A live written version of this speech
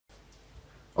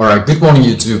Alright, good morning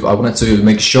YouTube. I wanted to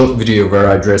make a short video where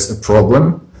I address a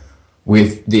problem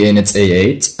with the Anet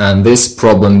A8, and this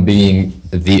problem being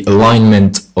the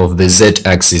alignment of the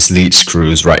Z-axis lead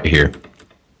screws right here.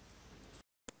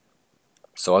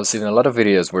 So I've seen a lot of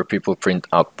videos where people print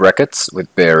out brackets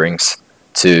with bearings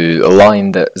to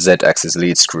align the Z-axis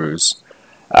lead screws.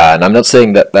 And I'm not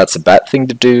saying that that's a bad thing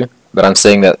to do, but I'm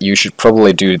saying that you should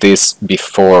probably do this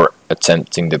before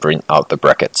attempting to print out the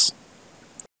brackets.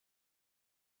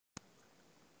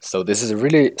 So this is a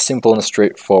really simple and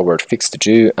straightforward fix to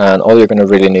do, and all you're going to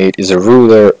really need is a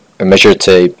ruler, a measure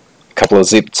tape, a couple of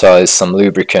zip ties, some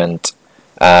lubricant,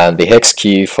 and the hex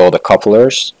key for the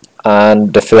couplers,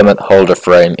 and the filament holder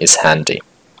frame is handy.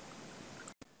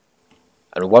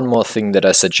 And one more thing that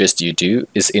I suggest you do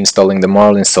is installing the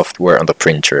Marlin software on the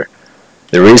printer.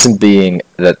 The reason being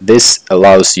that this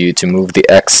allows you to move the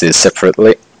axis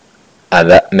separately, and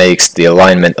that makes the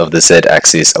alignment of the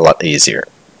Z-axis a lot easier.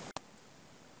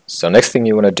 So next thing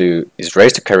you want to do is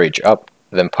raise the carriage up,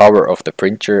 then power off the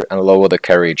printer and lower the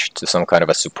carriage to some kind of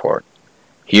a support.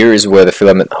 Here is where the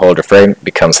filament holder frame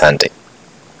becomes handy.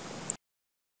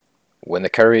 When the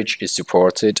carriage is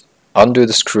supported, undo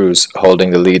the screws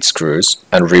holding the lead screws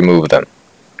and remove them.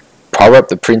 Power up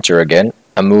the printer again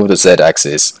and move the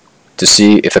Z-axis to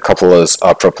see if the couplers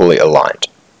are properly aligned.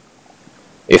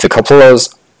 If the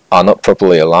couplers are not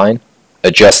properly aligned,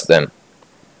 adjust them.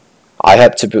 I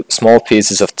had to put small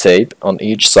pieces of tape on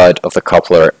each side of the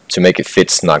coupler to make it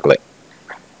fit snugly.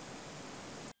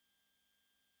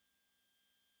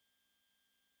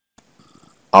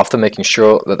 After making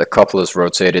sure that the coupler is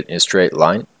rotated in a straight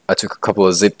line, I took a couple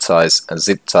of zip ties and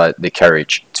zip tied the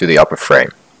carriage to the upper frame.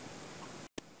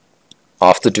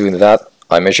 After doing that,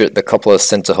 I measured the coupler's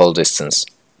Centerhole distance,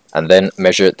 and then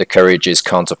measured the carriage's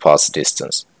counterparts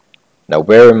distance. Now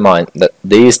bear in mind that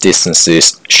these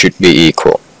distances should be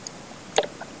equal.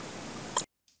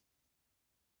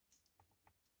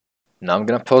 Now I'm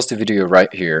gonna pause the video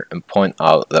right here and point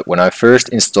out that when I first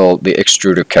installed the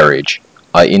extruder carriage,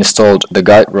 I installed the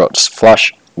guide rods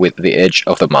flush with the edge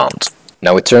of the mount.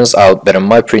 Now it turns out that on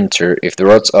my printer, if the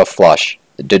rods are flush,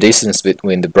 the distance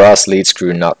between the brass lead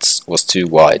screw nuts was too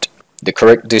wide. The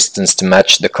correct distance to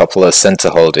match the coupler's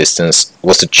center hole distance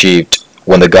was achieved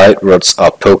when the guide rods are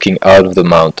poking out of the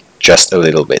mount just a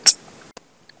little bit.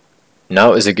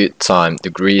 Now is a good time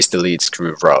to grease the lead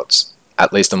screw rods.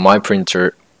 At least on my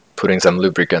printer, putting some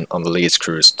lubricant on the lead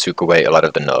screws took away a lot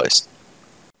of the noise.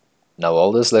 Now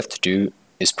all that's left to do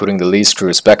is putting the lead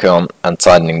screws back on and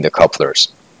tightening the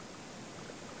couplers.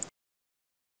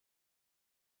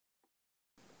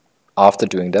 After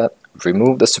doing that,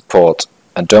 remove the support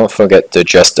and don't forget to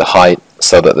adjust the height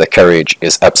so that the carriage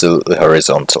is absolutely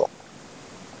horizontal.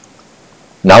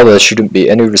 Now there shouldn't be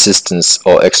any resistance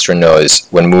or extra noise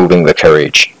when moving the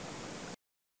carriage.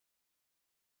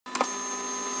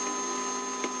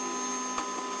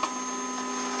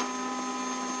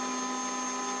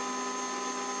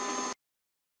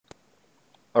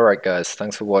 Alright guys,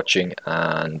 thanks for watching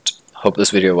and hope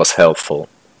this video was helpful.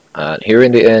 And here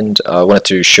in the end, I wanted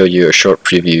to show you a short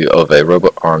preview of a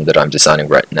robot arm that I'm designing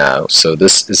right now. So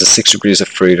this is a 6 degrees of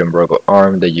freedom robot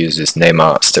arm that uses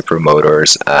NEMA stepper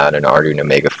motors and an Arduino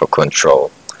Mega for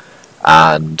control.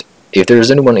 And if there's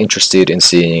anyone interested in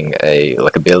seeing a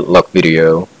build log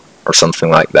video or something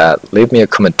like that, leave me a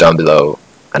comment down below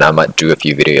and I might do a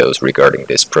few videos regarding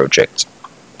this project.